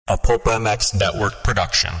a Pulp MX Network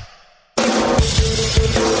production.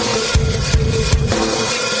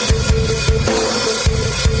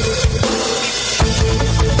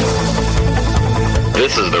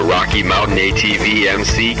 This is the Rocky Mountain ATV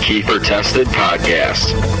MC Kiefer Tested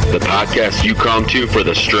Podcast, the podcast you come to for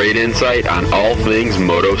the straight insight on all things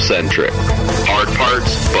moto-centric. Hard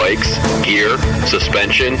parts, bikes, gear,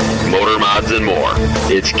 suspension, motor mods, and more.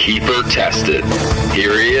 It's Kiefer Tested.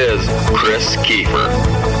 Here he is, Chris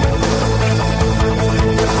Kiefer.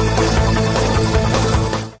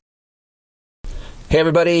 Hey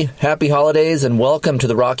everybody, happy holidays and welcome to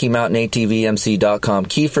the Rocky Mountain ATVMC.com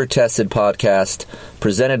Kiefer Tested Podcast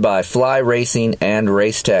presented by Fly Racing and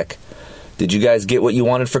Racetech. Did you guys get what you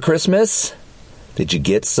wanted for Christmas? Did you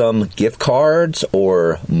get some gift cards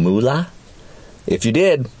or moolah? If you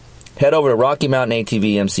did, head over to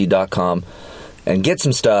RockyMountainATVMC.com and get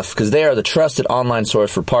some stuff because they are the trusted online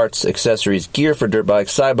source for parts, accessories, gear for dirt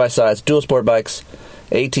bikes, side-by-sides, dual sport bikes,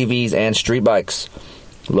 ATVs, and street bikes.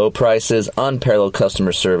 Low prices, unparalleled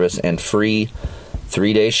customer service, and free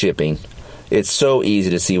 3-day shipping. It's so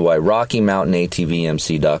easy to see why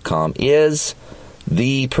RockyMountainATVMC.com is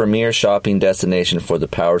the premier shopping destination for the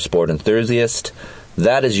power sport enthusiast.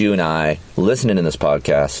 That is you and I listening in this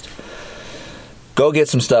podcast. Go get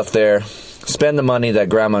some stuff there. Spend the money that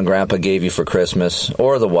Grandma and Grandpa gave you for Christmas,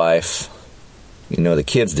 or the wife. You know, the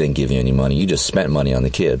kids didn't give you any money. You just spent money on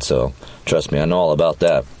the kids, so trust me, I know all about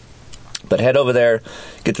that. But head over there,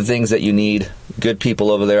 get the things that you need. Good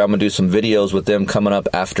people over there. I'm going to do some videos with them coming up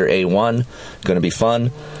after A1. Going to be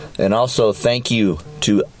fun. And also, thank you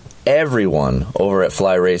to everyone over at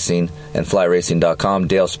Fly Racing and FlyRacing.com.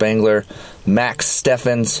 Dale Spangler, Max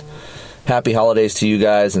Steffens. Happy holidays to you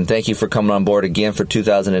guys, and thank you for coming on board again for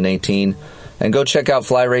 2018. And go check out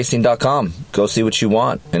FlyRacing.com. Go see what you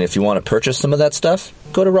want. And if you want to purchase some of that stuff,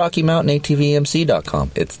 go to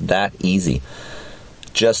RockyMountainATVMC.com. It's that easy.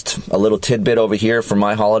 Just a little tidbit over here for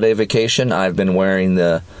my holiday vacation. I've been wearing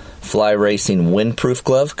the Fly Racing windproof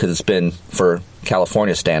glove because it's been, for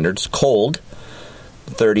California standards, cold.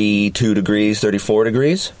 32 degrees, 34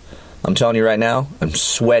 degrees. I'm telling you right now, I'm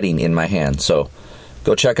sweating in my hand. So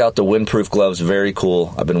go check out the windproof gloves. Very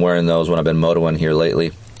cool. I've been wearing those when I've been motoing here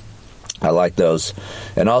lately. I like those.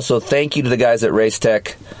 And also, thank you to the guys at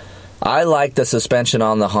Racetech. I like the suspension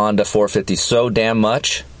on the Honda 450 so damn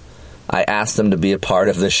much. I asked them to be a part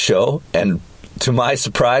of this show, and to my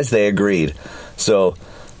surprise, they agreed. So,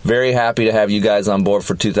 very happy to have you guys on board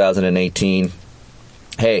for 2018.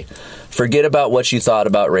 Hey, forget about what you thought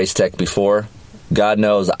about Racetech before. God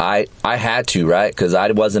knows I had to, right? Because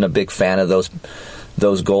I wasn't a big fan of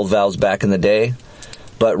those gold valves back in the day.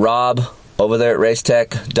 But Rob, over there at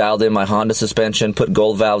Racetech, dialed in my Honda suspension, put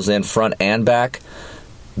gold valves in front and back.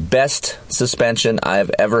 Best suspension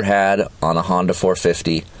I've ever had on a Honda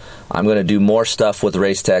 450. I'm going to do more stuff with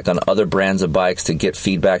Racetech on other brands of bikes to get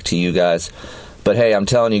feedback to you guys. But hey, I'm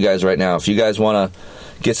telling you guys right now, if you guys want to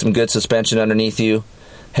get some good suspension underneath you,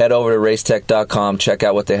 head over to Racetech.com, check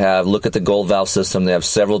out what they have, look at the gold valve system. They have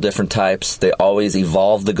several different types. They always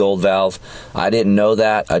evolve the gold valve. I didn't know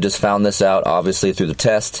that. I just found this out, obviously, through the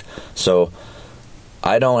test. So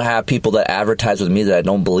I don't have people that advertise with me that I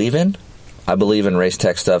don't believe in. I believe in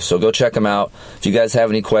Racetech stuff, so go check them out. If you guys have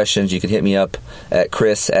any questions, you can hit me up at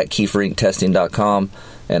chris@kieferinctesting.com,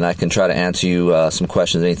 and I can try to answer you some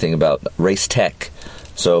questions, anything about Racetech.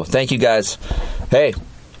 So thank you guys. Hey,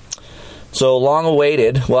 so long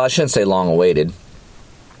awaited, well, I shouldn't say long awaited.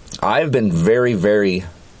 I've been very, very,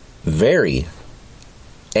 very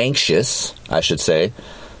anxious, I should say,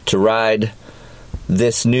 to ride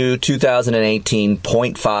this new 2018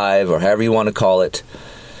 .5, or however you want to call it,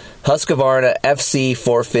 Husqvarna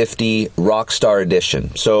FC450 Rockstar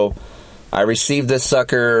Edition. So I received this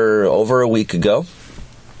sucker over a week ago.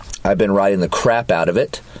 I've been riding the crap out of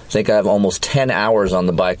it. I think I have almost 10 hours on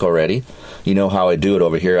the bike already. You know how I do it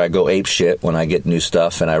over here. I go ape shit when I get new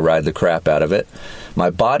stuff and I ride the crap out of it.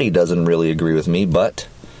 My body doesn't really agree with me, but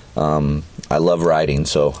I love riding,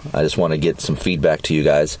 so I just want to get some feedback to you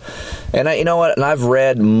guys. And you know what? And I've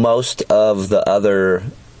read most of the other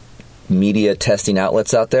media testing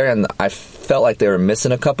outlets out there, and I felt like they were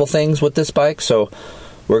missing a couple things with this bike, so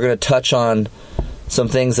we're going to touch on some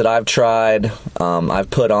things that I've tried, I've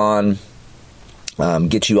put on,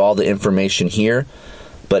 get you all the information here,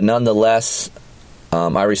 but nonetheless,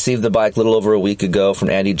 I received the bike a little over a week ago from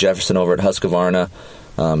Andy Jefferson over at Husqvarna.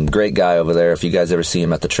 Great guy over there. If you guys ever see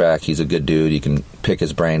him at the track, he's a good dude. You can pick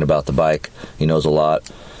his brain about the bike. He knows a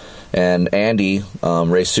lot. And Andy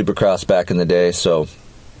raced Supercross back in the day, so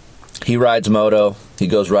he rides moto. He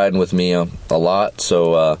goes riding with me a lot,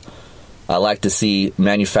 so I like to see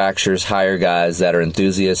manufacturers hire guys that are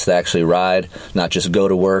enthusiasts that actually ride, not just go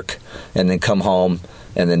to work and then come home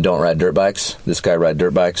and then don't ride dirt bikes. This guy ride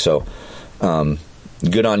dirt bikes, so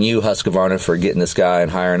good on you, Husqvarna, for getting this guy and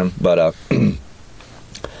hiring him. But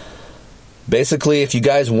basically, if you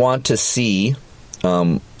guys want to see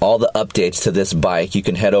all the updates to this bike, you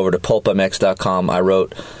can head over to pulpmx.com. I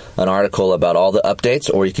wrote an article about all the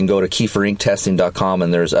updates, or you can go to KieferInkTesting.com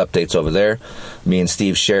and there's updates over there. Me and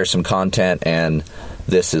Steve share some content, and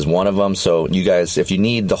this is one of them. So you guys, if you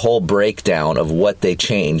need the whole breakdown of what they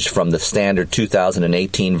changed from the standard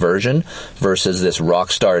 2018 version versus this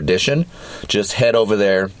Rockstar Edition, just head over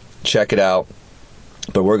there, check it out.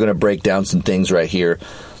 But we're going to break down some things right here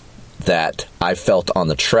that I felt on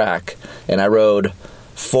the track. And I rode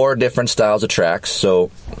 4 different styles of tracks,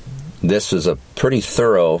 so this was a pretty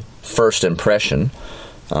thorough first impression,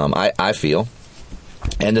 I feel.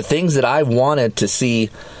 And the things that I wanted to see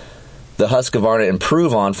the Husqvarna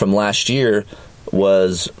improve on from last year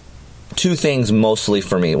was 2 things mostly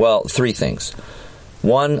for me. Well, 3 things.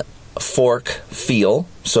 1, fork feel.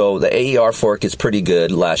 So the AER fork is pretty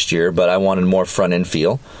good last year, but I wanted more front end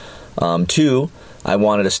feel. 2, I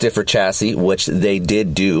wanted a stiffer chassis, which they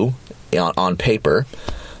did do on paper.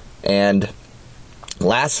 And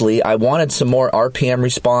lastly, I wanted some more RPM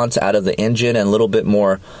response out of the engine and a little bit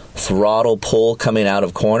more throttle pull coming out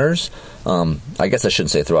of corners. I guess I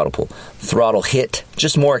shouldn't say throttle pull. Throttle hit.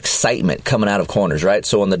 Just more excitement coming out of corners, right?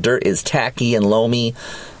 So when the dirt is tacky and loamy,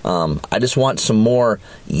 I just want some more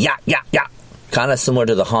yeah. Kind of similar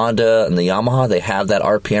to the Honda and the Yamaha. They have that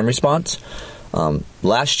RPM response.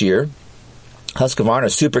 Last year, Husqvarna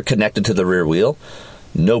is super connected to the rear wheel.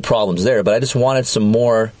 No problems there, but I just wanted some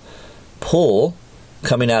more pull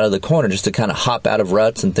coming out of the corner just to kind of hop out of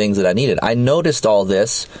ruts and things that I needed. I noticed all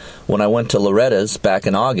this when I went to Loretta's back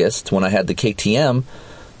in August when I had the KTM.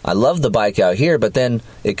 I loved the bike out here, but then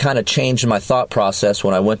it kind of changed my thought process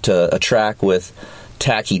when I went to a track with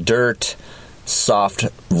tacky dirt, soft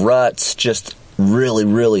ruts, just really,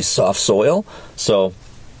 really soft soil. So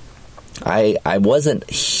I wasn't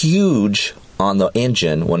huge on the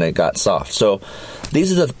engine when it got soft. So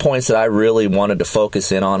these are the points that I really wanted to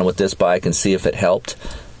focus in on with this bike and see if it helped,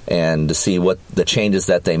 and to see what the changes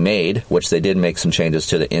that they made, which they did make some changes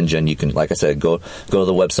to the engine. You can, like I said, go to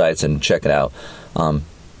the websites and check it out.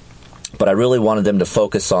 But I really wanted them to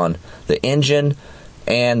focus on the engine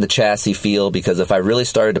and the chassis feel, because if I really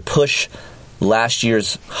started to push last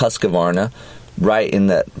year's Husqvarna right in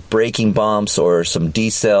the braking bumps or some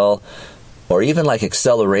decel or even like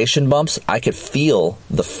acceleration bumps, I could feel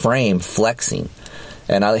the frame flexing.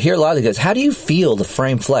 And I hear a lot of guys, how do you feel the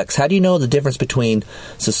frame flex? How do you know the difference between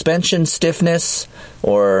suspension stiffness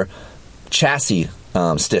or chassis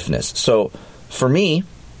stiffness? So for me,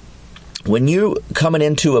 when you coming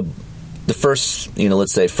into the first,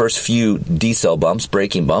 let's say first few decel bumps,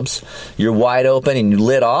 braking bumps, you're wide open and you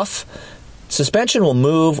lit off, suspension will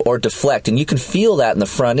move or deflect, and you can feel that in the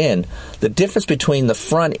front end. The difference between the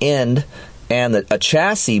front end and a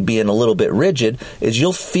chassis being a little bit rigid is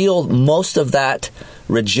you'll feel most of that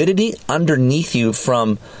rigidity underneath you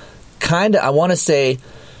from kind of, I want to say,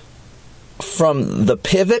 from the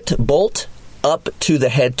pivot bolt up to the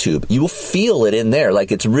head tube. You will feel it in there,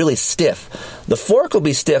 like it's really stiff. The fork will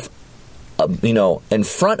be stiff, in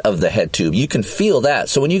front of the head tube. You can feel that.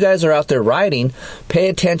 So when you guys are out there riding, pay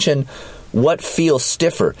attention. What feels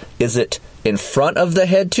stiffer? Is it in front of the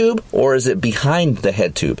head tube or is it behind the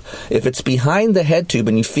head tube? If it's behind the head tube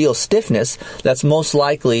and you feel stiffness, that's most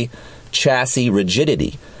likely chassis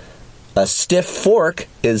rigidity. A stiff fork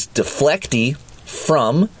is deflecty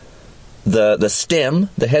from the stem,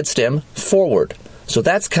 the head stem, forward. So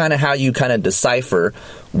that's kind of how you kind of decipher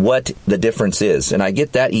what the difference is. And I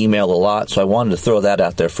get that email a lot, so I wanted to throw that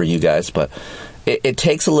out there for you guys. But it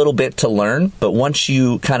takes a little bit to learn, but once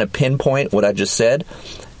you kind of pinpoint what I just said,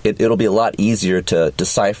 it'll be a lot easier to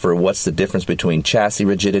decipher what's the difference between chassis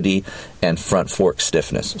rigidity and front fork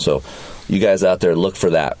stiffness. So you guys out there, look for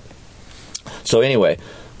that. So anyway,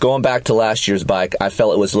 going back to last year's bike, I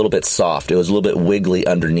felt it was a little bit soft. It was a little bit wiggly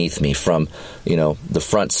underneath me from, the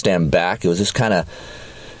front stem back. It was just kind of,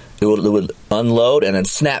 it would unload and then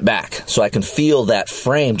snap back. So I can feel that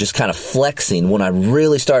frame just kind of flexing when I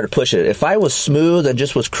really started pushing it. If I was smooth and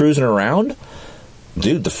just was cruising around,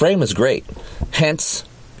 dude, the frame is great. Hence,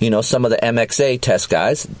 some of the MXA test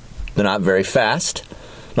guys, they're not very fast.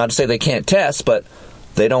 Not to say they can't test, but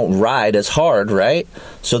they don't ride as hard, right?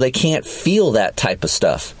 So they can't feel that type of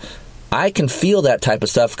stuff. I can feel that type of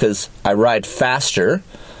stuff because I ride faster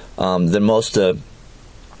than most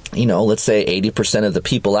let's say 80% of the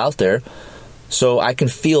people out there. So I can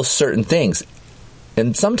feel certain things.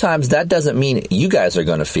 And sometimes that doesn't mean you guys are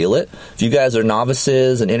going to feel it. If you guys are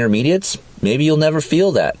novices and intermediates, maybe you'll never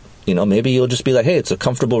feel that. Maybe you'll just be like, hey, it's a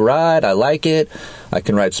comfortable ride. I like it. I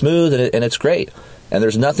can ride smooth, and it's great. And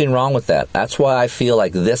there's nothing wrong with that. That's why I feel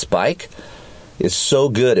like this bike is so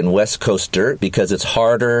good in West Coast dirt, because it's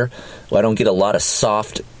harder. I don't get a lot of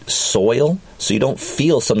soft soil, so you don't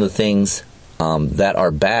feel some of the things that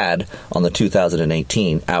are bad on the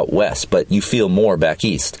 2018 out west, but you feel more back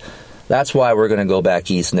east. That's why we're going to go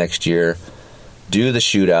back east next year, do the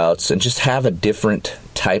shootouts, and just have a different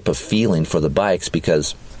type of feeling for the bikes,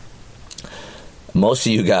 because most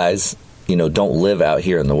of you guys, don't live out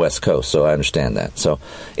here in the West Coast, so I understand that. So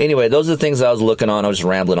anyway, those are the things I was looking on. I was just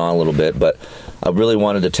rambling on a little bit, but I really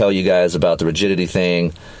wanted to tell you guys about the rigidity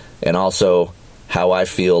thing, and also how I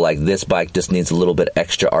feel like this bike just needs a little bit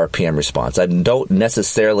extra RPM response. I don't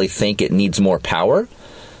necessarily think it needs more power,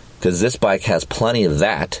 because this bike has plenty of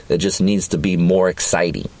that. It just needs to be more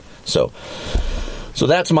exciting. So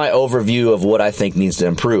that's my overview of what I think needs to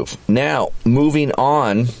improve. Now, moving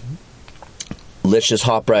on, let's just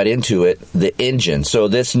hop right into it. The engine. So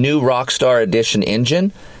this new Rockstar Edition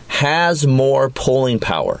engine has more pulling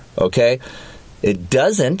power, okay? It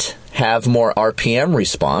doesn't have more RPM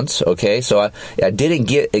response, okay? So I didn't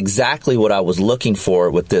get exactly what I was looking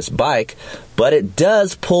for with this bike, but it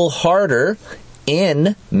does pull harder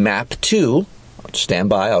in Map 2. Stand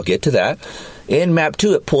by, I'll get to that. In Map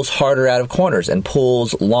 2, it pulls harder out of corners and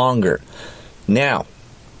pulls longer. Now,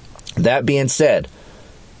 that being said,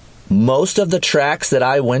 most of the tracks that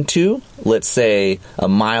I went to, let's say a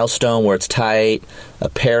Milestone where it's tight, a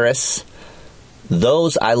Paris,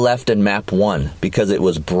 those I left in Map 1 because it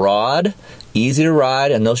was broad, easy to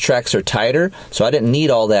ride, and those tracks are tighter, so I didn't need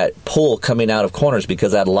all that pull coming out of corners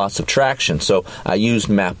because I had lots of traction, so I used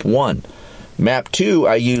Map 1. Map 2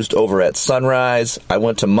 I used over at Sunrise. I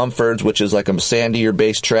went to Mumford's, which is like a sandier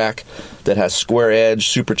base track that has square edge,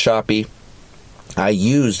 super choppy. I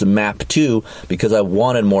used Map 2 because I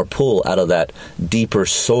wanted more pull out of that deeper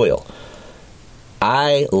soil.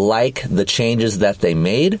 I like the changes that they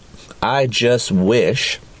made. I just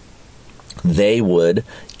wish they would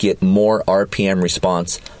get more RPM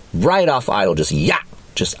response right off idle.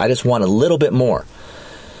 I just want a little bit more.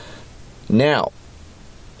 Now,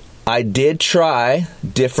 I did try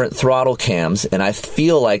different throttle cams, and I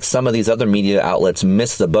feel like some of these other media outlets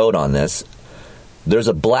missed the boat on this. There's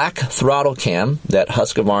a black throttle cam that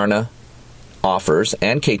Husqvarna offers,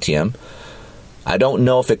 and KTM. I don't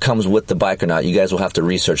know if it comes with the bike or not. You guys will have to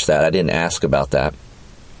research that. I didn't ask about that.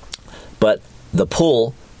 But the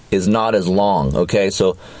pull is not as long, okay?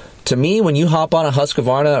 So to me, when you hop on a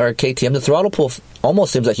Husqvarna or a KTM, the throttle pull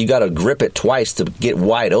almost seems like you got to grip it twice to get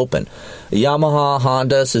wide open. Yamaha,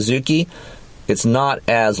 Honda, Suzuki, it's not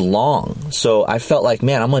as long. So I felt like,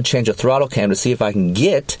 man, I'm going to change a throttle cam to see if I can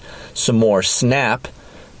get some more snap,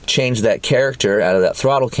 change that character out of that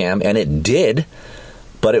throttle cam, and it did,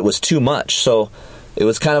 but it was too much. So it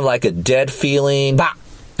was kind of like a dead feeling,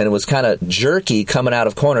 and it was kind of jerky coming out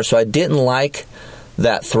of corners. So I didn't like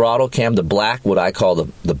that throttle cam, the black, what I call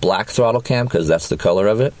the black throttle cam, because that's the color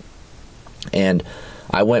of it. And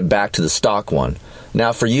I went back to the stock one.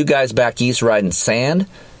 Now, for you guys back east riding sand,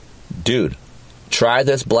 dude, try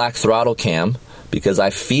this black throttle cam, because I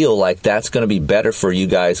feel like that's going to be better for you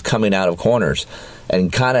guys coming out of corners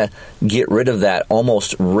and kind of get rid of that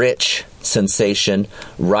almost rich sensation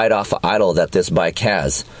right off of idle that this bike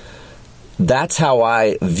has. That's how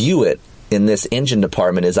I view it in this engine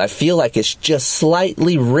department, is I feel like it's just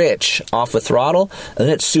slightly rich off the throttle, and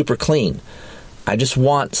it's super clean. I just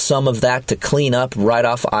want some of that to clean up right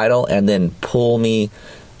off idle and then pull me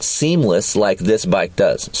seamless like this bike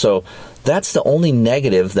does. So that's the only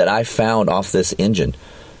negative that I found off this engine.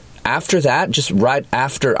 After that, just right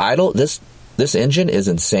after idle, this engine is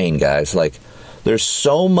insane, guys. Like, there's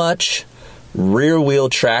so much rear wheel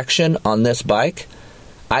traction on this bike.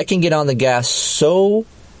 I can get on the gas so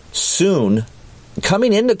soon.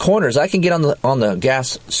 Coming into corners, I can get on the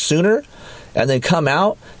gas sooner and then come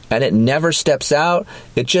out, and it never steps out.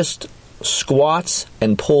 It just squats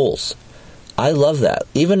and pulls. I love that.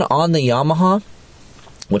 Even on the Yamaha,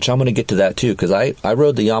 which I'm going to get to that too, because I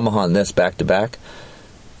rode the Yamaha on this back to back,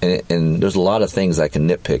 and there's a lot of things I can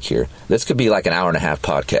nitpick here. This could be like an hour and a half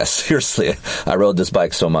podcast. Seriously, I rode this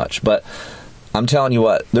bike so much. But I'm telling you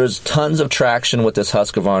what, there's tons of traction with this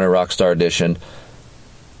Husqvarna Rockstar Edition.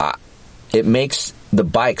 It makes the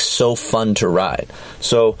bike so fun to ride.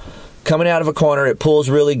 So coming out of a corner, it pulls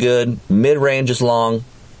really good. Mid-range is long.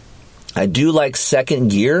 I do like second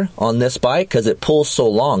gear on this bike because it pulls so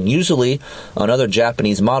long. Usually on other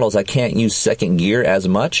Japanese models, I can't use second gear as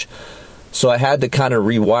much. So I had to kind of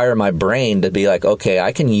rewire my brain to be like, okay,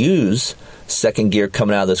 I can use second gear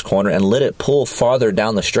coming out of this corner and let it pull farther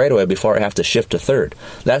down the straightaway before I have to shift to third.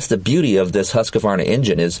 That's the beauty of this Husqvarna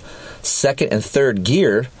engine, is second and third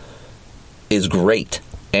gear is great.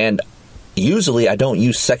 And usually I don't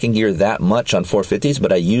use second gear that much on 450s,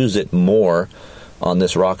 but I use it more on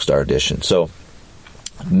this Rockstar Edition. So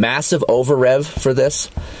massive over rev for this.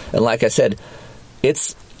 And like I said,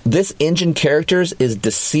 this engine characters is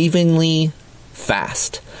deceivingly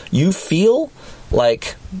fast. You feel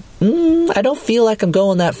like, I don't feel like I'm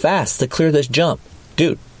going that fast to clear this jump.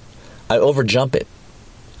 Dude, I overjump it.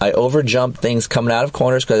 I overjump things coming out of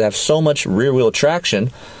corners because I have so much rear wheel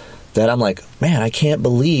traction that I'm like, man, I can't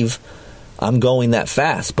believe I'm going that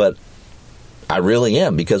fast. But I really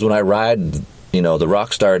am, because when I ride, the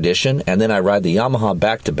Rockstar Edition and then I ride the Yamaha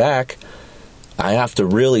back to back, I have to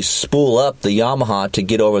really spool up the Yamaha to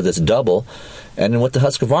get over this double. And then with the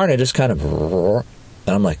Husqvarna, it just kind of,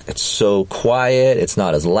 and I'm like, it's so quiet, it's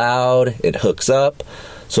not as loud, it hooks up.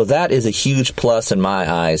 So that is a huge plus in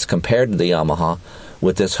my eyes compared to the Yamaha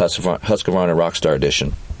with this Husqvarna Rockstar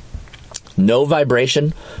Edition. No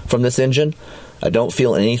vibration from this engine. I don't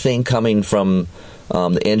feel anything coming from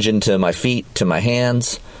the engine to my feet, to my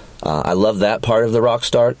hands. I love that part of the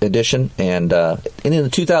Rockstar Edition, and in the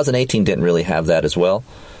 2018 didn't really have that as well.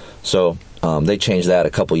 So they changed that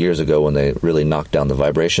a couple years ago when they really knocked down the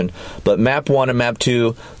vibration. But Map 1 and Map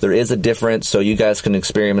 2, there is a difference, so you guys can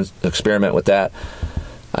experiment with that.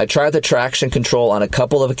 I tried the traction control on a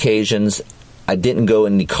couple of occasions. I didn't go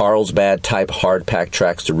in the Carlsbad type hard pack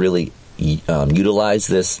tracks to really utilize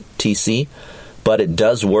this TC, but it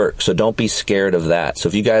does work, so don't be scared of that. So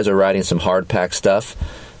if you guys are riding some hard pack stuff,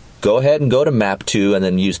 go ahead and go to Map 2 and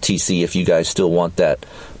then use TC if you guys still want that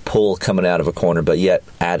pull coming out of a corner, but yet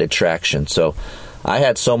added traction. So I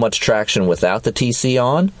had so much traction without the TC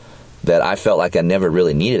on that I felt like I never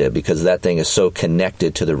really needed it, because that thing is so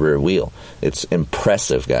connected to the rear wheel. It's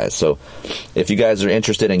impressive, guys. So if you guys are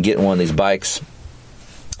interested in getting one of these bikes,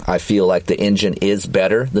 I feel like the engine is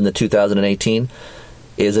better than the 2018.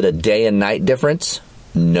 Is it a day and night difference?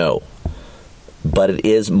 No. But it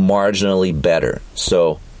is marginally better.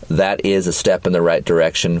 So that is a step in the right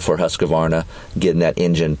direction for Husqvarna, getting that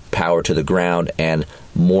engine power to the ground and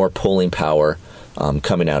more pulling power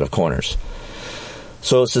coming out of corners.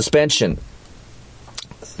 So suspension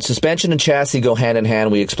and chassis go hand in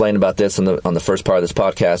hand. We explained about this on the first part of this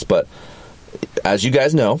podcast, but as you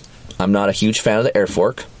guys know, I'm not a huge fan of the air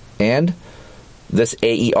fork, and this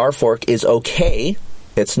AER fork is okay.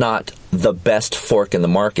 It's not the best fork in the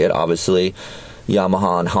market. Obviously,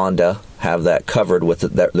 Yamaha and Honda have that covered with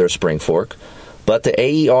their spring fork. But the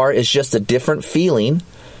AER is just a different feeling,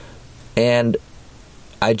 and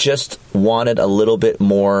I just wanted a little bit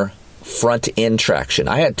more front-end traction.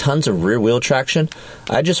 I had tons of rear-wheel traction.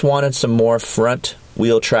 I just wanted some more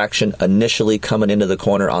front-wheel traction initially coming into the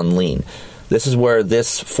corner on lean. This is where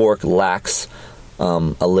this fork lacks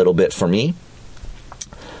a little bit for me.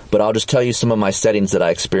 But I'll just tell you some of my settings that I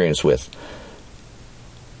experienced with.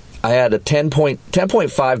 I had a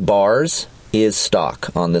 10.5 bars is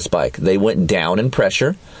stock on this bike. They went down in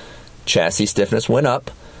pressure. Chassis stiffness went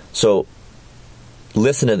up. So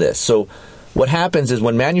listen to this. So what happens is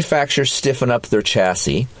when manufacturers stiffen up their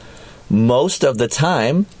chassis, most of the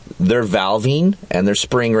time their valving and their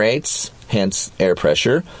spring rates, hence air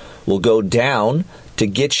pressure, will go down to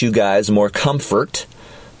get you guys more comfort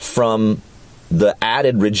from the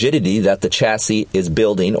added rigidity that the chassis is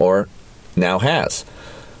building or now has.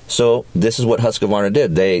 So this is what Husqvarna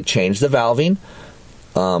did. They changed the valving.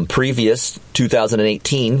 Previous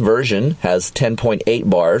 2018 version has 10.8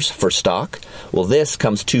 bars for stock. Well, this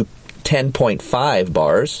comes to 10.5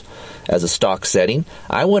 bars as a stock setting.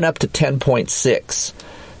 I went up to 10.6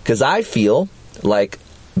 because I feel like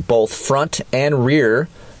both front and rear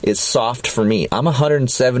is soft for me. I'm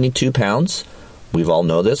 172 pounds. We've all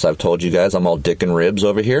know this. I've told you guys I'm all dick and ribs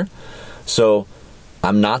over here. So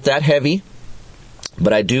I'm not that heavy,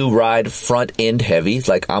 but I do ride front end heavy.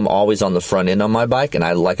 Like I'm always on the front end on my bike,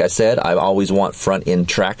 and like I said, I always want front end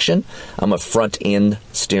traction. I'm a front end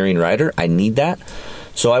steering rider. I need that.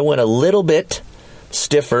 So I went a little bit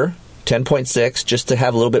stiffer, 10.6, just to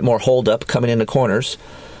have a little bit more hold up coming into corners.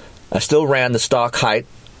 I still ran the stock height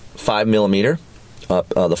 5 millimeter up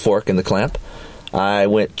the fork and the clamp. I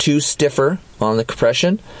went 2 stiffer on the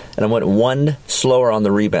compression, and I went 1 slower on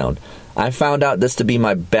the rebound. I found out this to be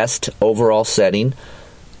my best overall setting,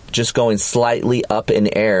 just going slightly up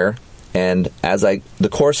in air. And as the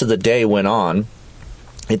course of the day went on,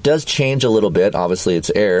 it does change a little bit. Obviously, it's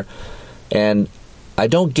air. And I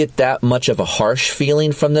don't get that much of a harsh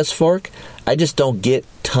feeling from this fork. I just don't get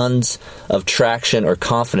tons of traction or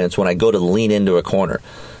confidence when I go to lean into a corner.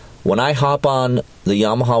 When I hop on the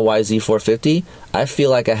Yamaha YZ450, I feel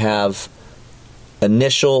like I have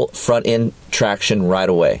initial front end traction right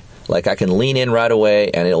away. Like I can lean in right away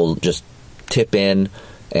and it'll just tip in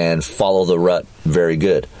and follow the rut very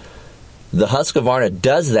good. The Husqvarna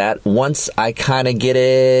does that once I kind of get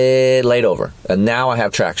it laid over. And now I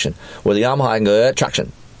have traction. With the Yamaha, I can go,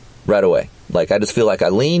 traction, right away. Like, I just feel like I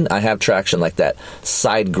lean, I have traction like that.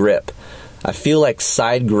 Side grip. I feel like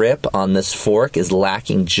side grip on this fork is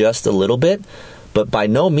lacking just a little bit, but by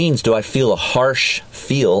no means do I feel a harsh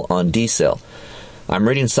feel on decel. I'm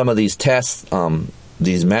reading some of these tests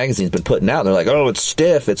these magazines been putting out. They're like, oh, it's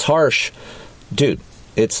stiff, it's harsh. Dude,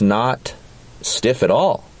 it's not stiff at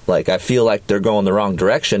all. Like, I feel like they're going the wrong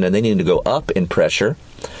direction and they need to go up in pressure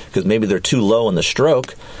because maybe they're too low in the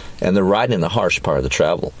stroke and they're riding in the harsh part of the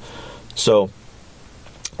travel. So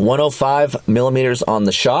 105 millimeters on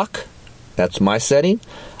the shock. That's my setting.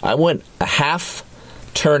 I went a half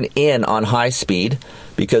turn in on high speed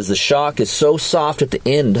because the shock is so soft at the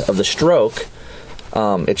end of the stroke.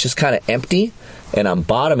 It's just kind of empty, and I'm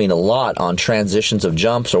bottoming a lot on transitions of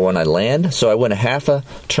jumps or when I land. So I went a half a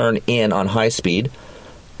turn in on high speed.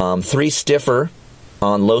 3 stiffer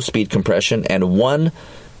on low speed compression, and 1,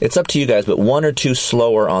 it's up to you guys, but 1 or 2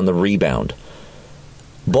 slower on the rebound.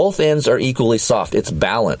 Both ends are equally soft. It's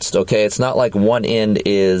balanced, okay? It's not like one end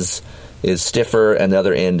is stiffer and the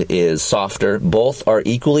other end is softer. Both are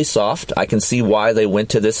equally soft. I can see why they went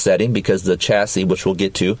to this setting because the chassis, which we'll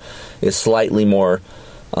get to, is slightly more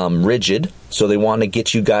rigid. So they want to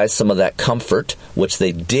get you guys some of that comfort, which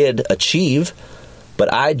they did achieve.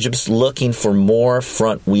 But I'm just looking for more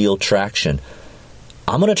front wheel traction.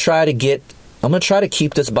 I'm gonna try to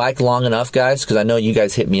keep this bike long enough, guys, because I know you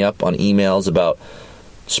guys hit me up on emails about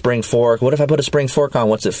spring fork. What if I put a spring fork on?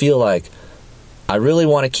 What's it feel like? I really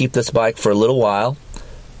want to keep this bike for a little while,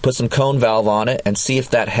 put some cone valve on it, and see if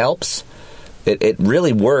that helps. It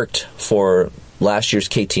really worked for last year's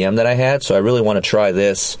KTM that I had, so I really want to try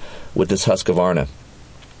this with this Husqvarna.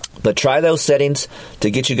 But try those settings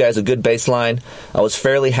to get you guys a good baseline. I was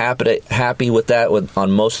fairly happy with that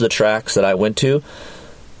on most of the tracks that I went to.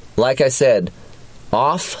 Like I said,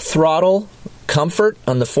 off throttle comfort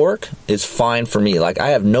on the fork is fine for me. Like, I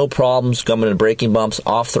have no problems coming to braking bumps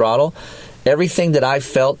off throttle. Everything that I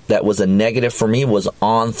felt that was a negative for me was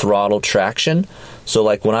on throttle traction. So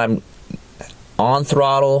like when I'm on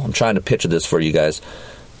throttle, I'm trying to picture this for you guys.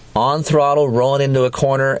 On throttle, rolling into a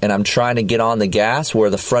corner, and I'm trying to get on the gas where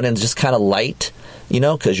the front end's just kind of light,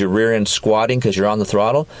 because your rear end's squatting because you're on the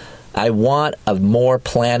throttle. I want a more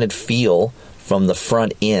planted feel from the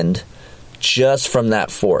front end just from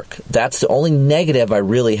that fork. That's the only negative I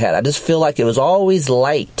really had. I just feel like it was always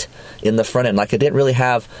light in the front end. Like I didn't really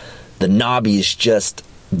have the knobbies just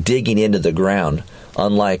digging into the ground.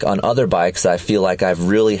 Unlike on other bikes, I feel like I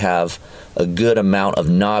really have a good amount of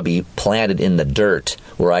knobby planted in the dirt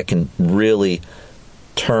where I can really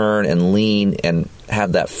turn and lean and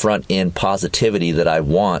have that front end positivity that I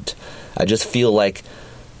want. I just feel like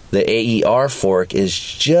the AER fork is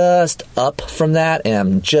just up from that, and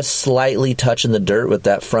I'm just slightly touching the dirt with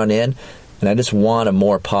that front end, and I just want a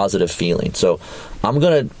more positive feeling. So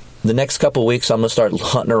the next couple of weeks, I'm going to start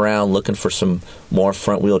hunting around looking for some more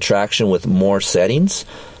front wheel traction with more settings.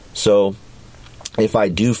 So if I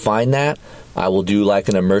do find that, I will do like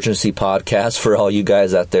an emergency podcast for all you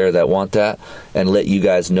guys out there that want that and let you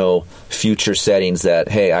guys know future settings that,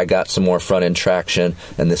 hey, I got some more front end traction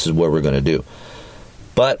and this is what we're going to do.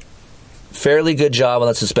 But fairly good job on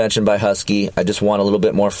the suspension by Husky. I just want a little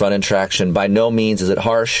bit more front end traction. By no means is it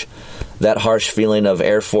harsh. That harsh feeling of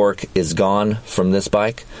air fork is gone from this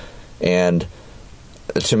bike. And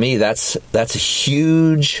to me, that's a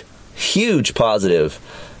huge, huge positive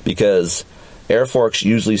because air forks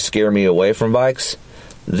usually scare me away from bikes.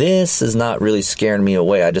 This is not really scaring me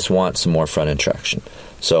away. I just want some more front end traction.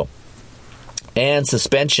 So, and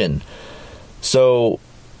suspension. So,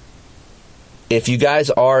 if you guys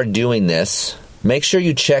are doing this, make sure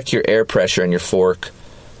you check your air pressure in your fork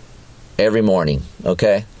every morning,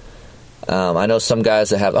 okay? I know some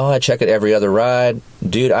guys that have, I check it every other ride.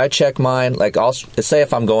 Dude, I check mine, like, let's say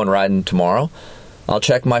if I'm going riding tomorrow, I'll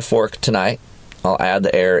check my fork tonight. I'll add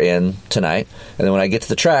the air in tonight. And then when I get to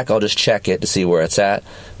the track, I'll just check it to see where it's at.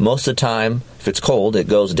 Most of the time, if it's cold, it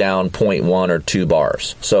goes down 0.1 or 2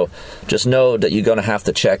 bars. So just know that you're going to have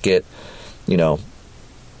to check it,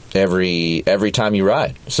 every time you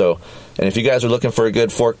ride. So, and if you guys are looking for a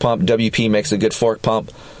good fork pump, WP makes a good fork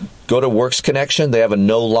pump. Go to Works Connection. They have a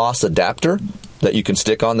no-loss adapter. that you can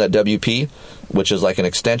stick on that WP, which is like an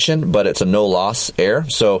extension, but it's a no-loss air.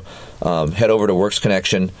 So head over to Works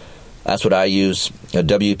Connection. That's what I use, a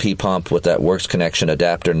WP pump with that Works Connection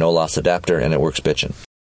adapter, no-loss adapter, and it works bitchin'.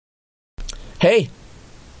 Hey,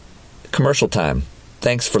 commercial time.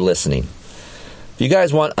 Thanks for listening. If you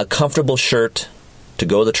guys want a comfortable shirt to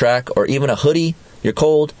go to the track, or even a hoodie, you're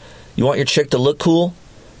cold, you want your chick to look cool,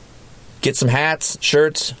 get some hats,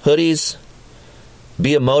 shirts, hoodies,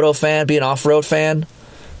 be a moto fan, be an off-road fan,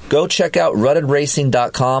 go check out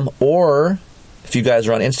ruttedracing.com, or if you guys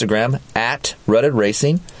are on Instagram, at Rutted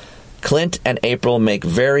Racing. Clint and April make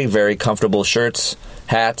very, very comfortable shirts,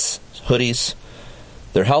 hats, hoodies.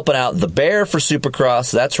 They're helping out the Bear for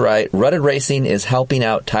Supercross. That's right. Rutted Racing is helping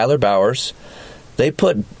out Tyler Bowers. They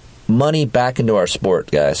put money back into our sport,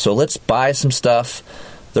 guys. So let's buy some stuff.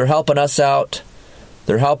 They're helping us out.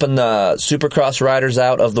 They're helping the Supercross riders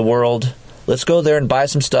out of the world. Let's go there and buy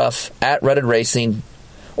some stuff at Rutted Racing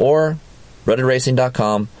or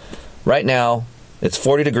ruttedracing.com. Right now, it's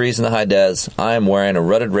 40 degrees in the high des. I am wearing a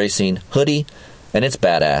Rutted Racing hoodie, and it's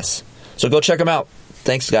badass. So go check them out.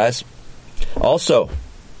 Thanks, guys. Also,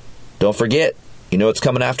 don't forget, you know what's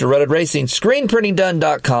coming after Rutted Racing?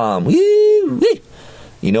 ScreenPrintingDone.com. Woo-wee.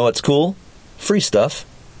 You know what's cool? Free stuff.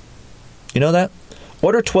 You know that?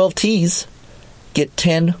 Order 12 tees, get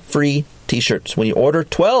 10 free t-shirts. When you order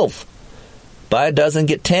 12, buy a dozen,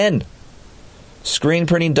 get 10.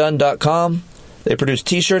 ScreenPrintingDone.com. They produce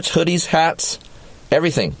t-shirts, hoodies, hats,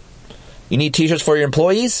 everything. You need t-shirts for your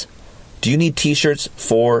employees? Do you need t-shirts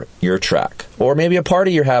for your track? Or maybe a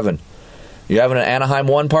party you're having. You're having an Anaheim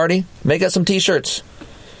 1 party? Make us some t-shirts.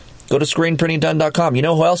 Go to ScreenPrintingDone.com. You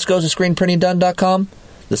know who else goes to ScreenPrintingDone.com?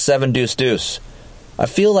 The 7 Deuce Deuce. I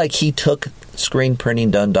feel like he took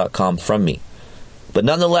ScreenPrintingDone.com from me. But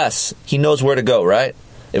nonetheless, he knows where to go, right?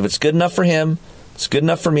 If it's good enough for him, it's good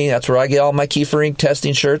enough for me. That's where I get all my Kiefer Inc.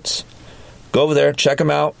 testing shirts. Go over there, check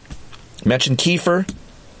them out. Mention Kiefer.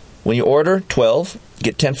 When you order 12,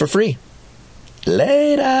 get 10 for free.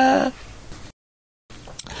 Later.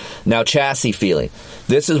 Now, chassis feeling.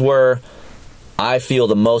 This is where I feel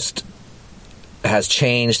the most has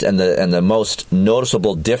changed and the most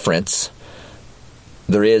noticeable difference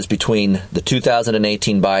there is between the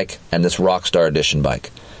 2018 bike and this Rockstar Edition bike.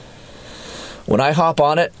 When I hop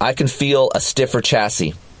on it, I can feel a stiffer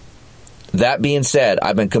chassis. That being said,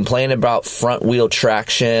 I've been complaining about front wheel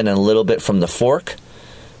traction and a little bit from the fork.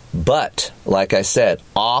 But, like I said,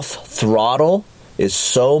 off throttle is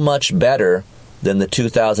so much better than the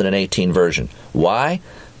 2018 version. Why?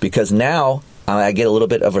 Because now I get a little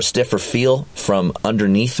bit of a stiffer feel from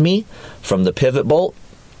underneath me, from the pivot bolt.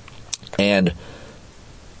 And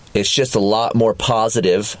it's just a lot more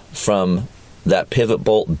positive from that pivot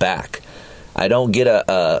bolt back. I don't get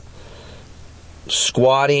a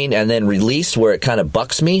squatting and then release where it kind of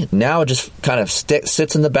bucks me. Now it just kind of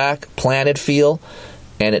sits in the back, planted feel,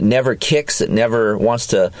 and it never kicks. It never wants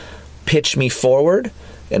to pitch me forward.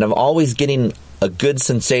 And I'm always getting a good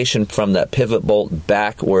sensation from that pivot bolt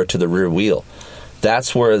back or to the rear wheel.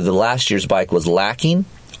 That's where the last year's bike was lacking.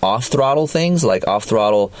 Off-throttle things, like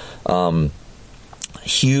off-throttle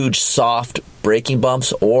huge soft braking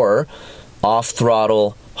bumps, or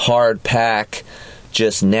off-throttle hard pack,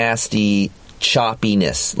 just nasty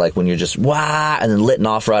choppiness, like when you're just wah and then letting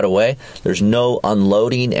off right away. There's no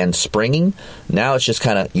unloading and springing. Now it's just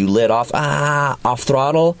kind of you lit off, off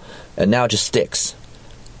throttle, and now it just sticks.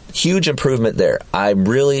 Huge improvement there. I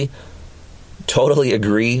really totally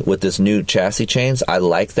agree with this new chassis chains. I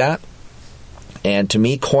like that. And to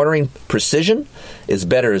me, cornering precision is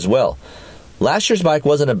better as well. Last year's bike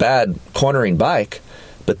wasn't a bad cornering bike,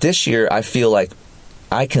 but this year I feel like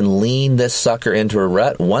I can lean this sucker into a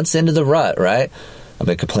rut. Once into the rut, right? I've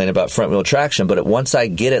been complaining about front wheel traction, but once I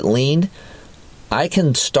get it leaned, I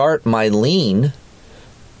can start my lean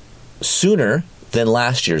sooner than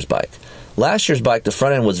last year's bike. Last year's bike, the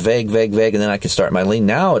front end was vague, and then I could start my lean.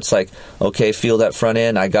 Now it's like, okay, feel that front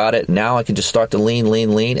end, I got it. Now I can just start the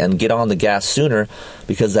lean, and get on the gas sooner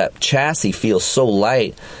because that chassis feels so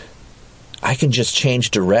light. I can just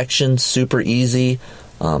change direction super easy.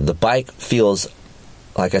 The bike feels,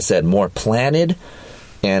 like I said, more planted.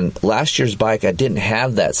 And last year's bike, I didn't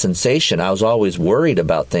have that sensation. I was always worried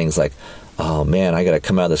about things like, oh man, I got to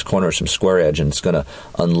come out of this corner with some square edge and it's going to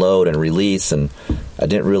unload and release. And I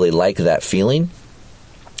didn't really like that feeling.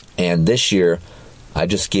 And this year, I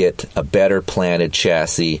just get a better planted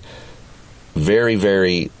chassis. Very,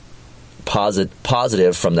 very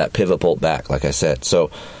positive from that pivot bolt back, like I said. So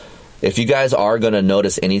if you guys are going to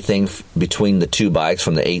notice anything between the two bikes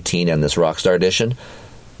from the 18 and this Rockstar Edition,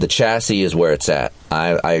 the chassis is where it's at.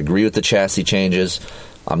 I agree with the chassis changes.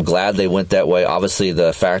 I'm glad they went that way. Obviously,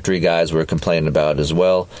 the factory guys were complaining about it as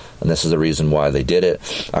well, and this is the reason why they did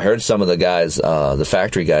it. I heard some of the guys, the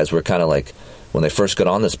factory guys, were kind of like, when they first got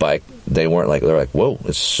on this bike, they're like, whoa,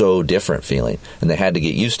 it's so different feeling, and they had to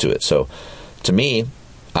get used to it. So, to me,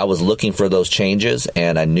 I was looking for those changes,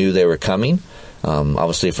 and I knew they were coming,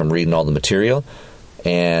 obviously from reading all the material,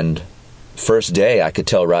 and first day, I could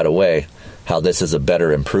tell right away how this is a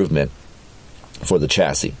better improvement for the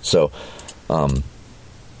chassis. So,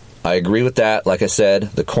 I agree with that. Like I said,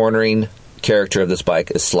 the cornering character of this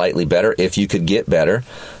bike is slightly better. If you could get better,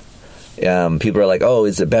 people are like, "Oh,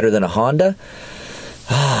 is it better than a Honda?"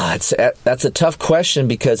 That's a tough question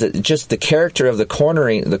because it just the character of the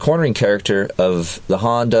cornering character of the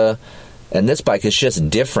Honda and this bike is just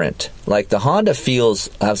different. Like the Honda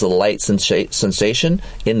has a light sensation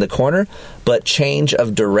in the corner, but change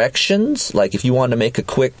of directions. Like if you want to make a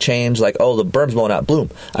quick change, like the berm's blowing out, boom,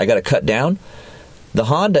 I got to cut down. The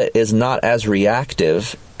Honda is not as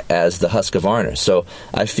reactive as the Husqvarna. So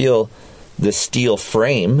I feel the steel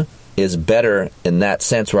frame is better in that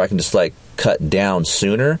sense where I can just like cut down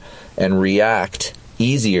sooner and react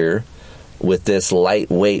easier with this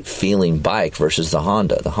lightweight feeling bike versus the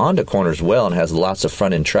Honda. The Honda corners well and has lots of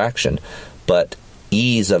front end traction, but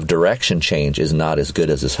ease of direction change is not as good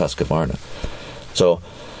as this Husqvarna. So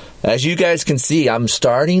as you guys can see, I'm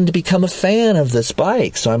starting to become a fan of this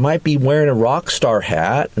bike. So I might be wearing a Rockstar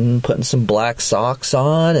hat and putting some black socks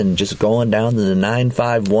on and just going down to the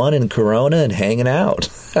 951 in Corona and hanging out.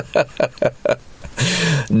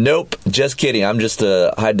 Nope, just kidding. I'm just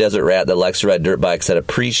a high desert rat that likes to ride dirt bikes, that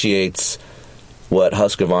appreciates what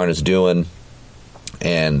Husqvarna is doing.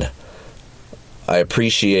 And I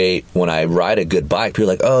appreciate when I ride a good bike.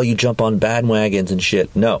 People are like, oh, you jump on bandwagons and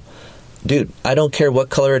shit. No. Dude, I don't care what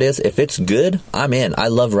color it is. If it's good, I'm in. I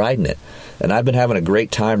love riding it. And I've been having a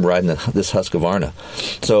great time riding this Husqvarna.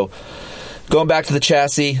 So, going back to the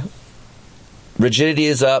chassis, rigidity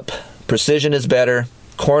is up, precision is better,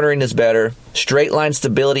 cornering is better, straight line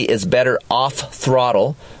stability is better off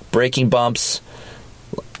throttle, braking bumps.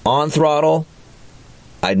 On throttle,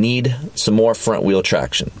 I need some more front wheel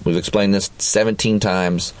traction. We've explained this 17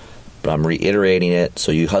 times, but I'm reiterating it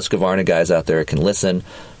so you Husqvarna guys out there can listen.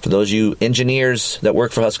 For those of you engineers that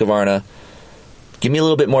work for Husqvarna, give me a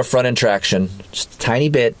little bit more front end traction, just a tiny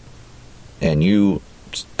bit, and you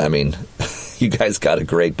guys got a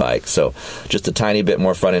great bike. So just a tiny bit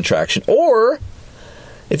more front end traction. Or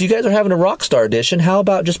if you guys are having a Rockstar edition, how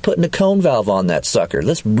about just putting a cone valve on that sucker?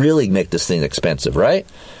 Let's really make this thing expensive, right?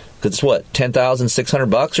 Because it's what,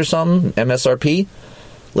 $10,600 or something, MSRP?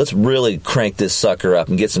 Let's really crank this sucker up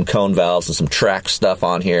and get some cone valves and some track stuff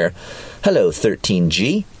on here. Hello,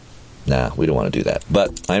 13G. Nah, we don't want to do that. But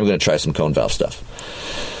I'm going to try some cone valve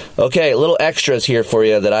stuff. Okay, little extras here for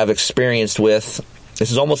you that I've experienced with.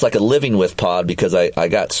 This is almost like a living with pod because I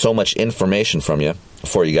got so much information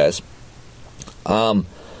for you guys.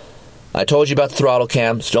 I told you about the throttle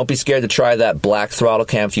cam, so don't be scared to try that black throttle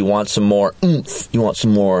cam if you want some more oomph, you want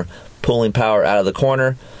some more pulling power out of the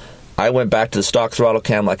corner. I went back to the stock throttle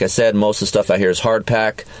cam. Like I said, most of the stuff out here is hard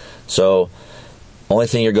pack, so only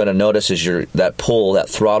thing you're going to notice is that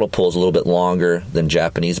throttle pull is a little bit longer than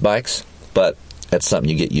Japanese bikes, but that's something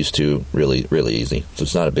you get used to really, really easy, so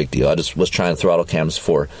it's not a big deal. I just was trying throttle cams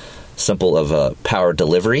for simple of power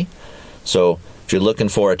delivery. So if you're looking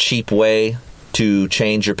for a cheap way to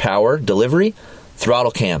change your power delivery,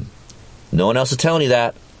 throttle cam. No one else is telling you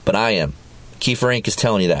that, but I am. Kiefer Inc. is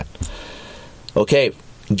telling you that. Okay,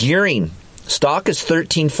 gearing. Stock is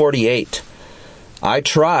 1348. I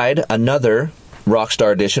tried another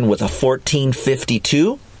Rockstar edition with a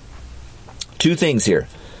 1452. Two things here.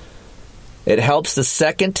 It helps the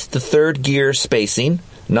second to third gear spacing.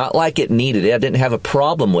 Not like it needed it. I didn't have a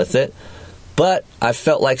problem with it. But I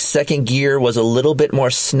felt like second gear was a little bit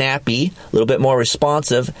more snappy, a little bit more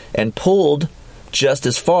responsive, and pulled just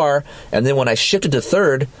as far. And then when I shifted to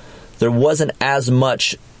third, there wasn't as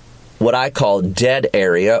much what I call dead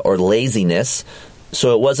area or laziness.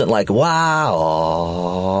 So it wasn't like,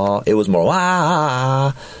 wow. It was more,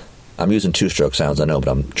 wow. I'm using two-stroke sounds, I know,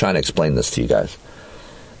 but I'm trying to explain this to you guys.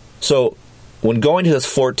 So when going to this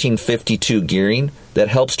 1452 gearing, that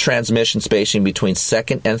helps transmission spacing between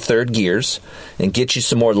second and third gears and gets you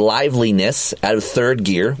some more liveliness out of third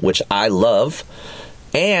gear, which I love,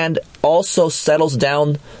 and also settles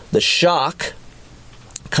down the shock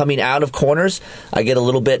coming out of corners. I get a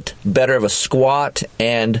little bit better of a squat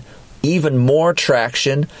and even more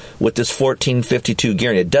traction with this 1452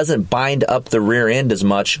 gearing. It doesn't bind up the rear end as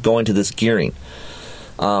much going to this gearing.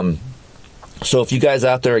 So if you guys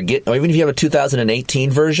out there or even if you have a 2018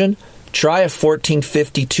 version, try a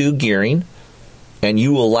 1452 gearing and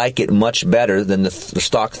you will like it much better than the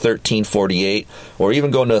stock 1348 or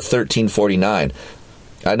even going to a 1349.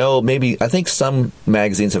 I think some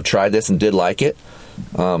magazines have tried this and did like it.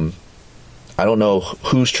 I don't know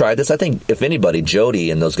who's tried this. I think if anybody,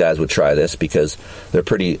 Jody and those guys would try this because they're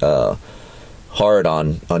pretty hard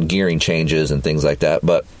on gearing changes and things like that.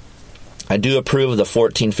 But I do approve of the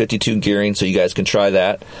 1452 gearing, so you guys can try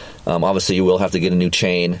that. Obviously, you will have to get a new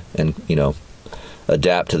chain and,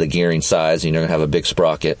 adapt to the gearing size. You're going to have a big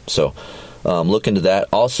sprocket. So look into that.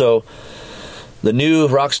 Also, the new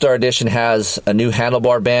Rockstar Edition has a new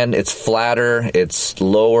handlebar bend. It's flatter. It's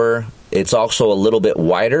lower. It's also a little bit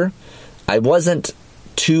wider. I wasn't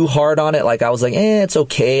too hard on it. Like, I was like, it's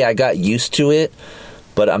okay. I got used to it.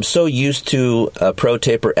 But I'm so used to a Pro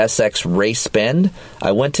Taper SX race bend.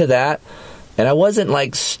 I went to that, and I wasn't,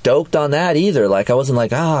 like, stoked on that either. Like, I wasn't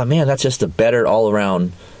like, man, that's just a better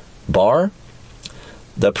all-around bar.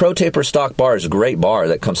 The Pro Taper stock bar is a great bar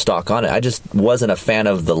that comes stock on it. I just wasn't a fan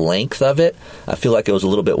of the length of it. I feel like it was a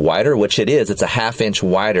little bit wider, which it is. It's a half-inch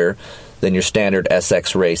wider than your standard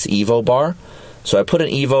SX Race Evo bar. So I put an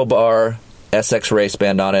Evo bar SX Race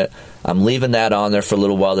bend on it. I'm leaving that on there for a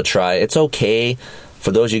little while to try. It's okay.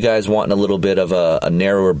 For those of you guys wanting a little bit of a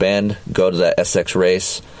narrower bend, go to that SX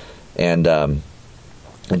Race and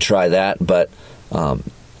try that. But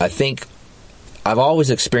I think I've always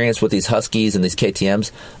experienced with these Huskies and these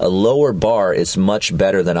KTMs, a lower bar is much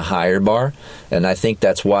better than a higher bar. And I think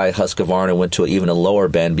that's why Husqvarna went to even a lower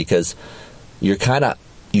bend, because you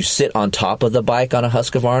sit on top of the bike on a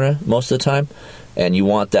Husqvarna most of the time, and you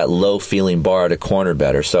want that low feeling bar to corner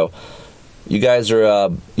better. So you guys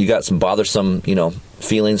you got some bothersome,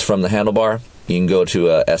 feelings from the handlebar. You can go to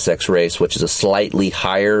a SX Race, which is a slightly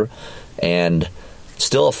higher and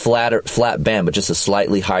still a flat bend, but just a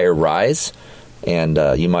slightly higher rise. And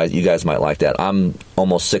you guys might like that. I'm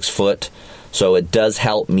almost 6 foot, so it does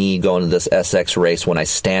help me going to this SX Race when I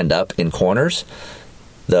stand up in corners.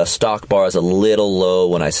 The stock bar is a little low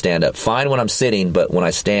when I stand up. Fine when I'm sitting, but when I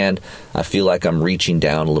stand, I feel like I'm reaching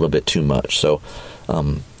down a little bit too much. So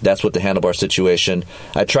that's what the handlebar situation.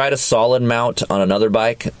 I tried a solid mount on another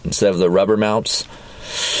bike instead of the rubber mounts.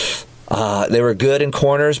 They were good in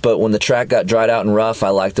corners, but when the track got dried out and rough, I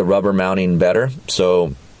liked the rubber mounting better.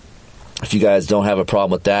 So if you guys don't have a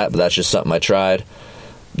problem with that, but that's just something I tried.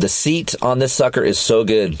 The seat on this sucker is so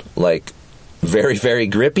good. Like, very, very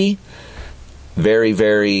grippy. Very,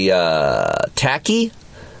 very tacky,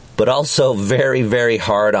 but also very, very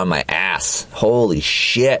hard on my ass. Holy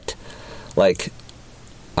shit. Like,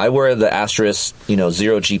 I wear the Asterisk,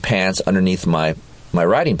 Zero G pants underneath my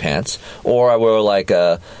riding pants, or I wear like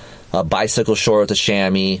a bicycle short with a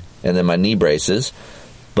chamois and then my knee braces.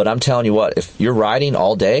 But I'm telling you what, if you're riding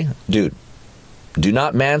all day, dude, do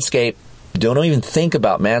not manscape. Don't even think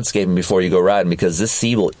about manscaping before you go riding, because this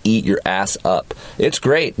seat will eat your ass up. It's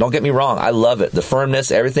great. Don't get me wrong. I love it. The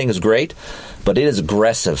firmness, everything is great, but it is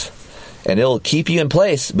aggressive. And it'll keep you in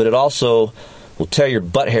place, but it also will tear your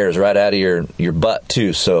butt hairs right out of your butt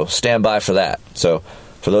too. So stand by for that. So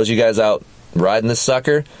for those of you guys out riding this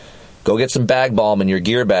sucker, go get some bag balm in your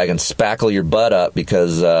gear bag and spackle your butt up,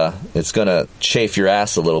 because it's going to chafe your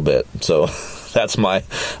ass a little bit. So that's my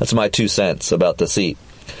 2 cents about the seat.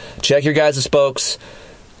 Check your guys' spokes,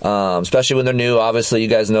 especially when they're new. Obviously, you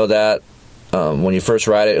guys know that. When you first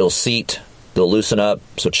ride it, it'll seat. They'll loosen up,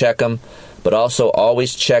 so check them. But also,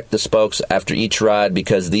 always check the spokes after each ride,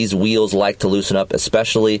 because these wheels like to loosen up,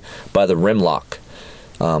 especially by the rim lock.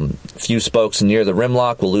 A few spokes near the rim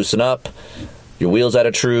lock will loosen up. Your wheel's out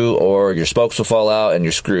of true, or your spokes will fall out, and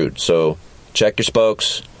you're screwed. So check your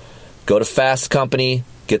spokes. Go to Fast Company.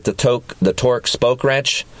 Get the Torque spoke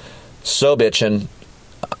wrench. So bitchin'.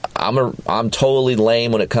 I'm totally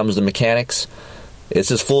lame when it comes to mechanics. It's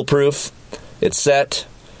just foolproof. It's set.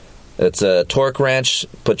 It's a torque wrench.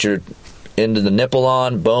 Put your end of the nipple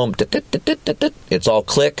on. Boom. It's all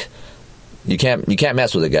click. You can't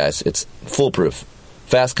mess with it, guys. It's foolproof.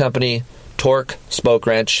 Fast Company Torque spoke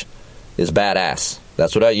wrench is badass.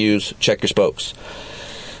 That's what I use. Check your spokes.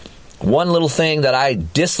 One little thing that I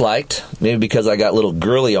disliked, maybe because I got little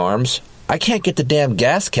girly arms, I can't get the damn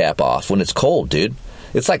gas cap off when it's cold, dude.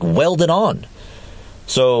 It's like welded on.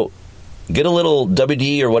 So get a little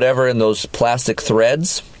WD or whatever in those plastic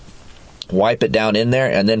threads, wipe it down in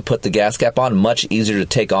there, and then put the gas cap on. Much easier to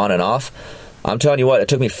take on and off. I'm telling you what, it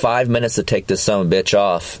took me 5 minutes to take this son of a bitch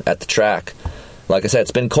off at the track. Like I said,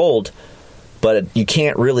 it's been cold, but you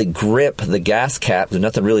can't really grip the gas cap. There's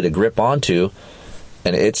nothing really to grip onto,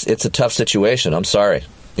 and it's a tough situation. I'm sorry.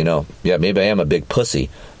 Maybe I am a big pussy,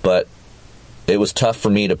 but it was tough for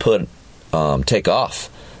me to take off.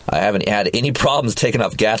 I haven't had any problems taking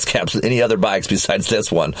off gas caps with any other bikes besides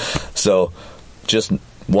this one. So just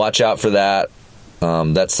watch out for that.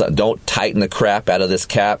 Don't tighten the crap out of this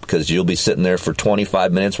cap, because you'll be sitting there for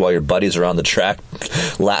 25 minutes while your buddies are on the track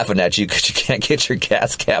laughing at you because you can't get your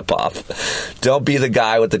gas cap off. Don't be the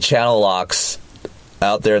guy with the channel locks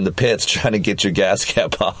out there in the pits trying to get your gas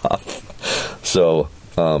cap off. So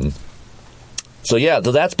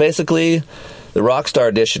that's basically the Rockstar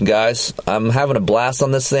Edition, guys. I'm having a blast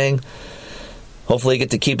on this thing. Hopefully, I get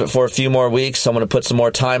to keep it for a few more weeks. I'm going to put some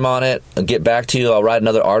more time on it and get back to you. I'll write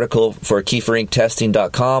another article for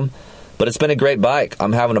KieferInkTesting.com. But it's been a great bike.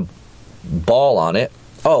 I'm having a ball on it.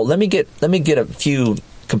 Oh, let me get a few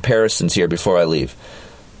comparisons here before I leave.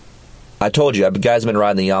 I told you, guys have been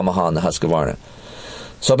riding the Yamaha and the Husqvarna.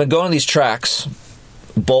 So I've been going to these tracks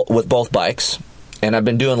with both bikes, and I've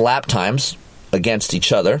been doing lap times against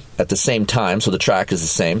each other at the same time, so the track is the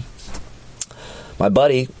same. My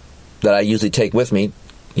buddy that I usually take with me,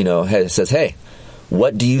 says, hey,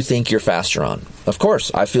 what do you think you're faster on? Of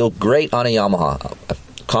course, I feel great on a Yamaha. I'm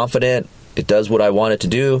confident. It does what I want it to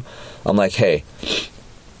do. I'm like, hey,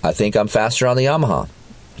 I think I'm faster on the Yamaha.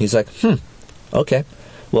 He's like, okay.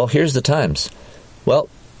 Well, here's the times. Well,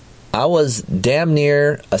 I was damn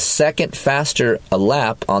near a second faster a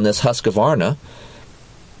lap on this Husqvarna,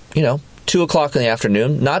 2 o'clock in the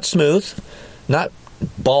afternoon. Not smooth, not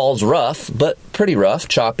balls rough, but pretty rough,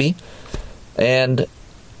 choppy. And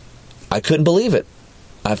I couldn't believe it.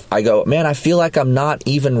 I go, man, I feel like I'm not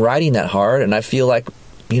even riding that hard, and I feel like,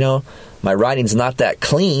 my riding's not that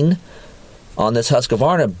clean on this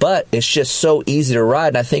Husqvarna, but it's just so easy to ride,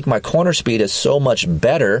 and I think my corner speed is so much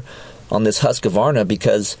better on this Husqvarna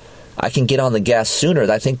because I can get on the gas sooner.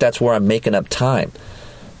 I think that's where I'm making up time.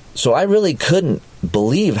 So I really couldn't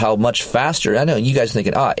believe how much faster. I know you guys are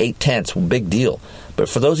thinking, 8/10, well, big deal. But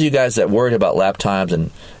for those of you guys that worried about lap times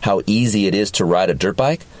and how easy it is to ride a dirt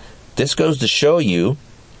bike, this goes to show you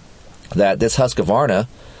that this Husqvarna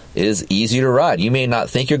is easy to ride. You may not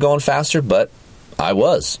think you're going faster, but I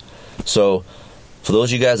was. So for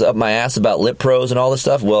those of you guys up my ass about Lip Pros and all this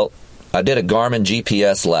stuff, well, I did a Garmin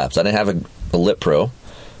GPS laps. I didn't have a Lip Pro.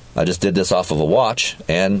 I just did this off of a watch,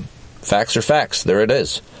 and facts are facts. There it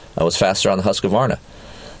is. I was faster on the Husqvarna.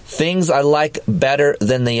 Things I like better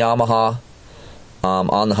than the Yamaha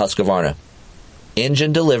on the Husqvarna.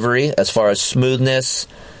 Engine delivery, as far as smoothness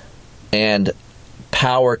and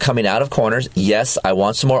power coming out of corners. Yes, I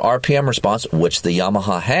want some more RPM response, which the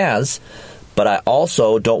Yamaha has, but I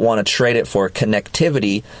also don't want to trade it for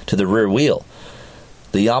connectivity to the rear wheel.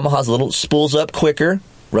 The Yamaha's a little spools up quicker.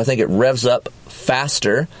 I think it revs up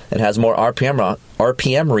faster and has more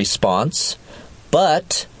RPM response,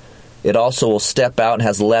 but it also will step out and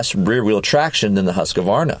has less rear wheel traction than the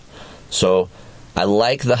Husqvarna. So I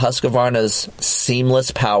like the Husqvarna's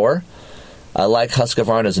seamless power. I like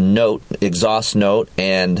Husqvarna's exhaust note,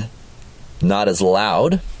 and not as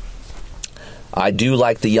loud. I do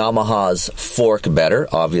like the Yamaha's fork better,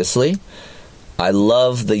 obviously. I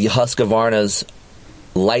love the Husqvarna's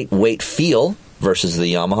lightweight feel versus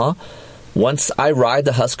the Yamaha. Once I ride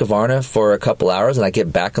the Husqvarna for a couple hours and I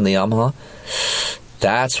get back on the Yamaha,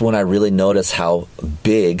 that's when I really notice how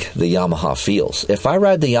big the Yamaha feels. If I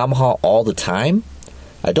ride the Yamaha all the time,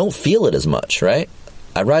 I don't feel it as much, right?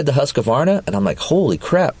 I ride the Husqvarna and I'm like, holy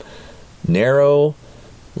crap, narrow,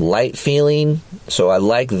 light feeling. So I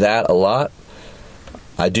like that a lot.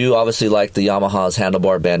 I do obviously like the Yamaha's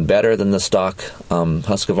handlebar band better than the stock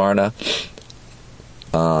Husqvarna.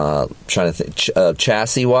 Trying to think,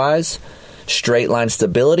 chassis-wise, straight line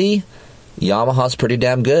stability, Yamaha's pretty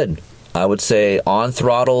damn good. I would say on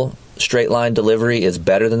throttle, straight line delivery is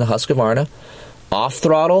better than the Husqvarna. Off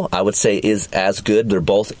throttle, I would say is as good. They're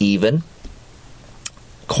both even.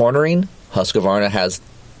 Cornering, Husqvarna has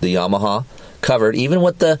the Yamaha covered. Even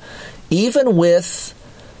with the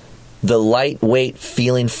lightweight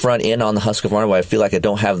feeling front end on the Husqvarna, where I feel like I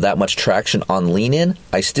don't have that much traction on lean in,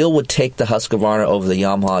 I still would take the Husqvarna over the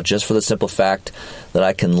Yamaha just for the simple fact that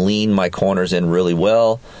I can lean my corners in really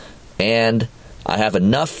well, and I have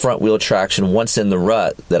enough front wheel traction once in the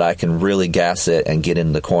rut that I can really gas it and get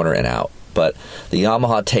in the corner and out. But the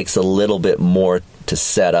Yamaha takes a little bit more to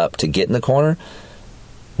set up to get in the corner,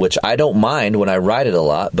 which I don't mind when I ride it a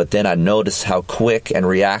lot, but then I notice how quick and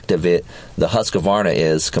reactive the Husqvarna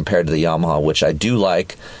is compared to the Yamaha, which I do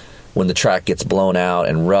like when the track gets blown out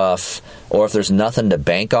and rough, or if there's nothing to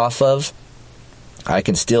bank off of, I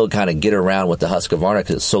can still kind of get around with the Husqvarna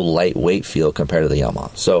because it's so lightweight feel compared to the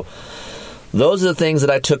Yamaha. So those are the things that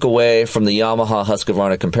I took away from the Yamaha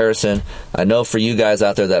Husqvarna comparison. I know for you guys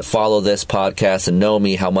out there that follow this podcast and know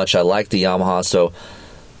me how much I like the Yamaha, so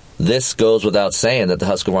this goes without saying that the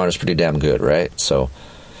Husqvarna is pretty damn good, right? So,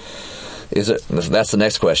 that's the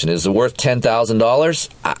next question. Is it worth $10,000?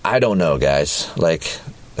 I don't know, guys. Like,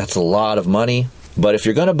 that's a lot of money. But if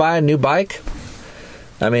you're going to buy a new bike,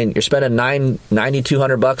 I mean, you're spending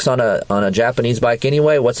 $9,200 on a Japanese bike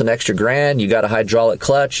anyway. What's an extra grand? You got a hydraulic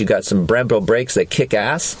clutch. You got some Brembo brakes that kick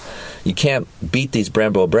ass. You can't beat these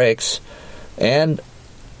Brembo brakes. And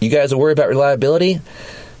you guys are worried about reliability.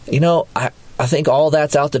 You know, I think all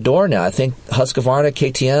that's out the door now. I think Husqvarna,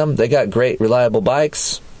 KTM, they got great reliable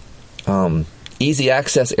bikes. Easy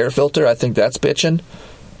access air filter, I think that's bitching.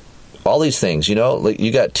 All these things, you know, like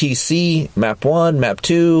you got TC, Map 1, Map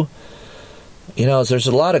 2. You know, there's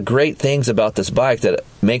a lot of great things about this bike that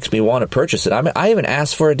makes me want to purchase it. I mean, I even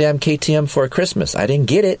asked for a damn KTM for Christmas. I didn't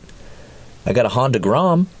get it. I got a Honda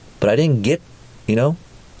Grom, but I didn't get, you know,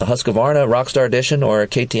 a Husqvarna Rockstar Edition or a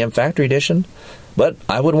KTM Factory Edition. But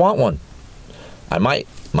I would want one. I might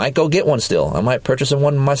go get one still. I might purchase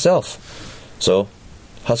one myself. So,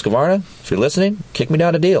 Husqvarna, if you're listening, kick me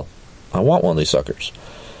down a deal. I want one of these suckers.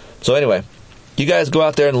 So anyway, you guys go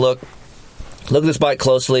out there and look at this bike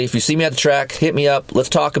closely. If you see me at the track, hit me up. Let's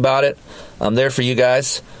talk about it. I'm there for you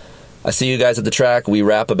guys. I see you guys at the track. We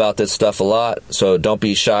rap about this stuff a lot, so don't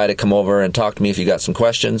be shy to come over and talk to me if you got some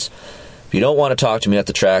questions. If you don't want to talk to me at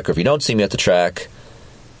the track, or if you don't see me at the track,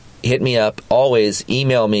 hit me up. Always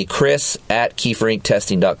email me,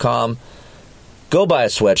 chris@KieferInkTesting.com. Go buy a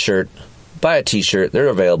sweatshirt. Buy a t-shirt. They're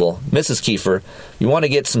available. Mrs. Kiefer. You want to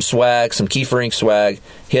get some swag, some Kiefer Ink swag,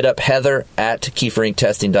 hit up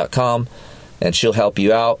Heather@KieferInkTesting.com, and she'll help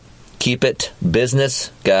you out. Keep it business,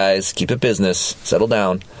 guys. Keep it business. Settle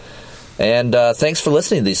down. And thanks for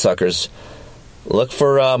listening to these suckers. Look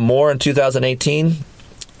for more in 2018.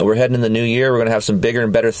 We're heading in the new year. We're going to have some bigger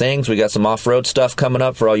and better things. We got some off-road stuff coming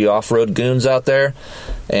up for all you off-road goons out there.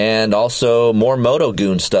 And also more moto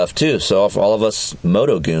goon stuff, too. So for all of us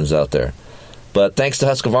moto goons out there. But thanks to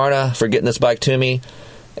Husqvarna for getting this bike to me.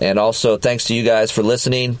 And also thanks to you guys for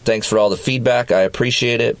listening. Thanks for all the feedback. I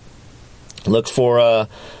appreciate it. Look for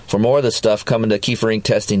more of this stuff coming to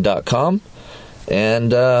KieferInkTesting.com.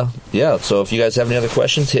 And, yeah, so if you guys have any other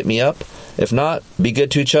questions, hit me up. If not, be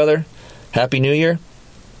good to each other. Happy New Year.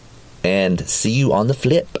 And see you on the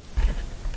flip.